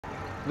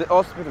The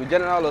hospital,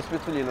 general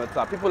hospital in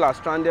Ota. People are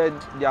stranded,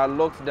 they are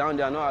locked down,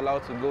 they are not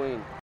allowed to go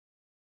in.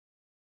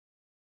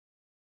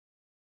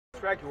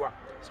 Strike you.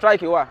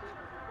 Strike you. Ah.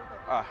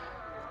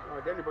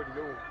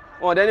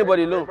 Oh,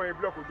 anybody low.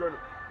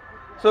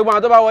 So when I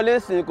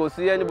don't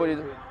see anybody.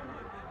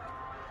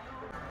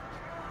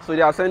 So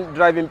they are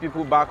driving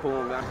people back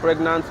home,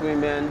 pregnant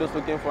women, those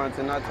looking for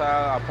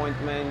antenatal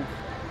appointments.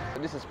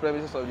 This is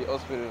premises of the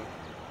hospital. You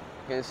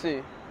can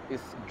see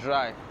it's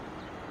dry.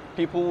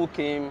 People who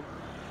came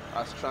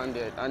are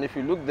stranded. And if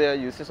you look there,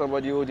 you see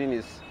somebody holding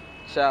his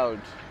child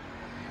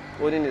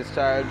on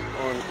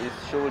his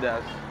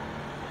shoulders.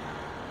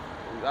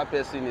 That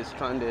person is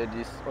stranded,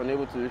 is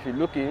unable to. If you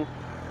look in,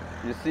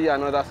 you see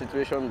another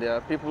situation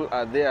there. People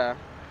are there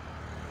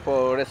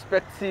for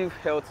respective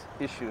health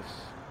issues,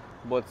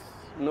 but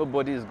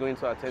nobody is going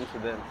to attend to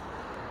them.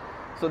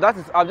 So that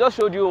is, I've just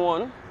showed you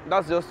one.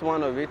 That's just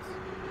one of it.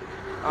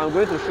 I'm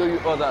going to show you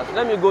others.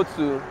 Let me go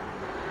to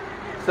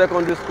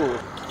secondary school.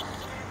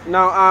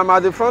 Now I'm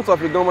at the front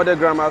of Ogun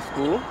Grammar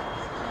School.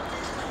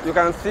 You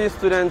can see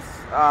students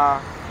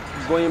are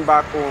going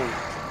back home.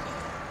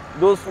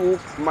 Those who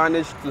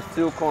managed to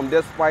still come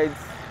despite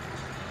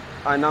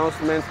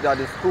announcements that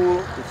the school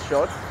is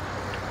shut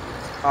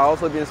are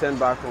also being sent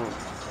back home.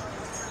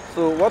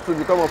 So what will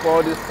become of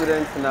all these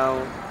students now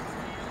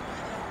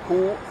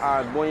who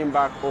are going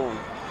back home?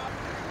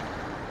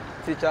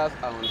 Teachers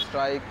are on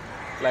strike,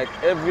 like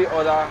every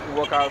other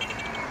workers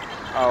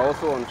are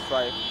also on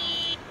strike.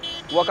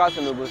 Workers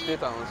in Ogun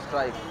State are on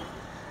strike.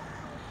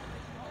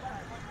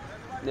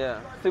 Yeah,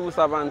 civil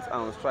servants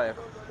are on strike.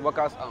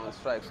 Workers are on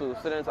strike. So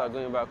students are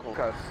going back home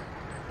because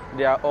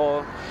they are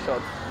all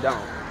shut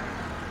down.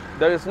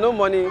 There is no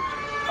money,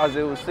 as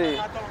they will say,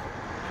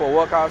 for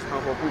workers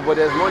and for people, but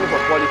there's money for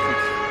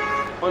politics.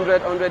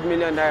 100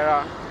 million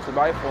naira to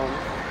buy form,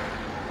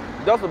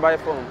 just to buy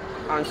form,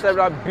 and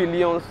several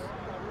billions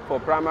for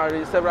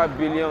primary, several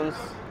billions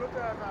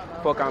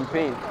for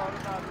campaign,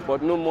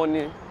 but no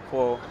money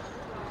for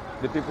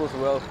the people's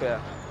welfare.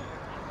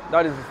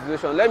 That is the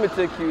situation. Let me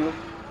take you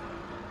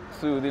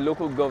to the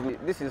local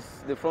government. This is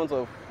the front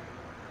of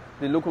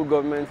the local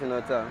government in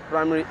Ota,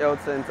 primary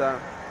health center.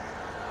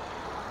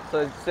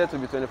 So it's said to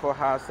be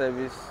 24-hour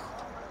service.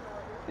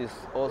 Is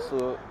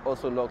also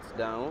locked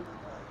down.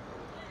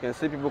 You can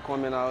see people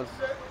coming out.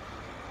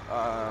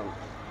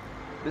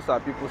 These are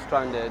people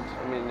stranded.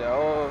 I mean,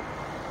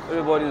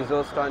 everybody is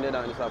just stranded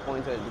and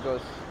disappointed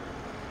because.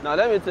 Now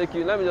let me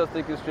just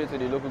take you straight to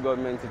the local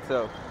government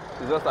itself.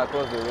 It's just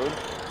across the road.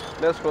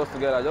 Let's cross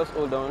together. Just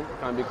hold on. It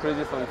can be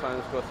crazy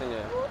sometimes crossing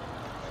here.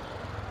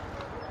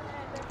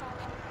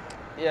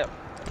 Yeah.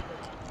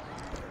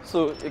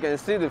 So you can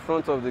see the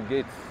front of the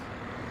gate.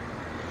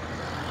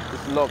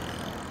 It's locked.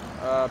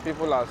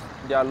 People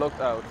they are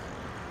locked out.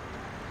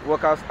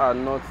 Workers are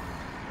not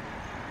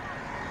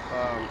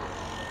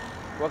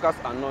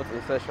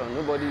in session.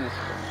 Nobody is.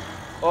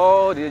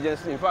 All the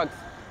agencies. In fact,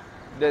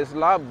 there's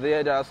lab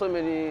there. There are so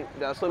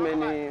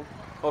many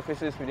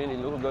offices within the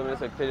local government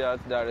secretariat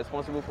that are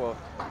responsible for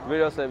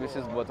various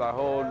services, but are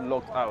all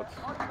locked out.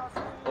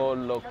 All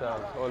locked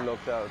out. All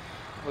locked out.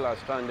 People are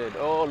stranded.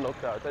 All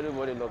locked out.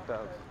 Everybody locked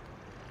out.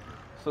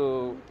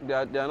 So they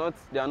are not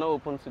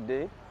open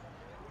today,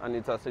 and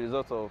it's as a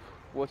result of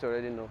what you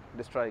already know,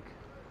 the strike.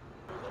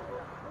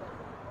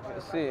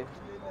 You see,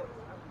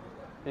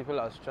 people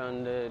are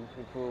stranded.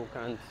 People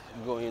can't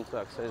go into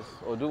access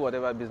or do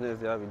whatever business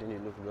they have within the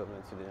local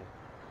government today.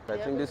 I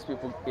think these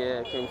people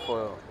here came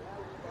for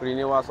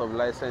renewals of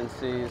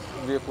licenses,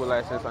 vehicle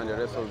license, and the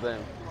rest of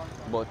them.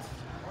 But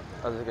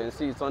as you can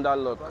see, it's under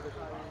lock.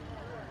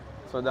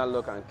 It's under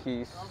lock and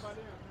keys.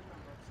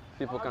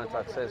 People can't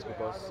access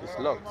because it's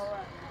locked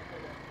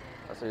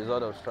as a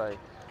result of strike.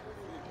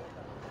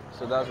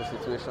 So that's the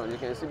situation. You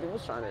can see people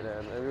stranded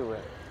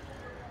everywhere.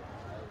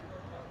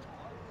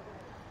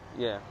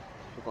 Yeah,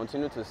 we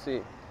continue to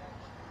see.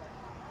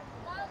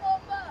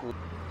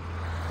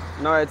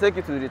 Now I take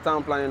you to the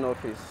town planning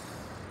office.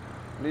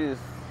 This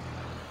is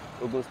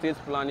Ogun State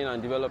Planning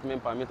and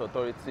Development Permit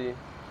Authority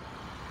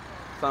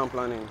town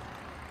planning.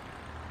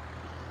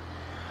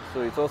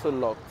 So it's also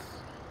locked.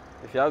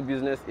 If you have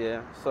business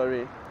here,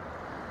 sorry,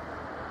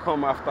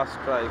 come after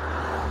strike.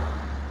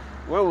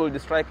 When will the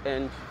strike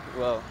end?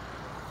 Well,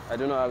 I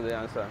do not have the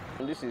answer.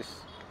 And this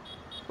is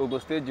Ogun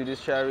State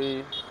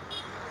Judiciary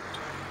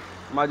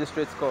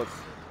Magistrate Court,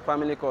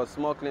 Family Court,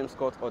 Small Claims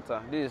Court,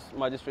 Ota. This is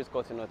Magistrate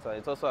Court in Ota.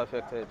 It's also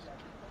affected.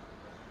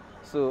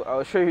 So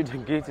I'll show you the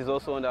gate is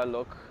also under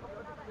lock.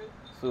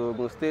 So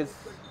Ogun State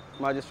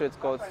Magistrate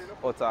Court,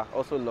 Ota,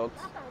 also locked.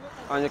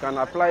 And you can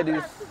apply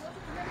this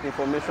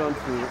information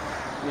to,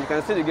 you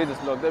can see the gate is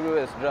locked,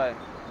 everywhere is dry.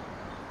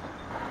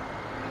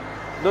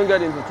 Don't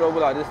get into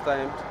trouble at this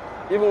time.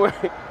 Even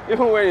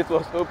when it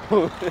was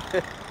open,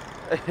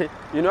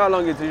 you know how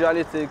long it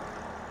usually takes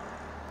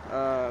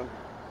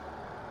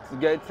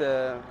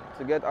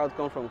to get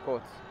outcome from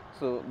court.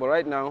 So, but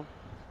right now,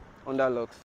 under locks.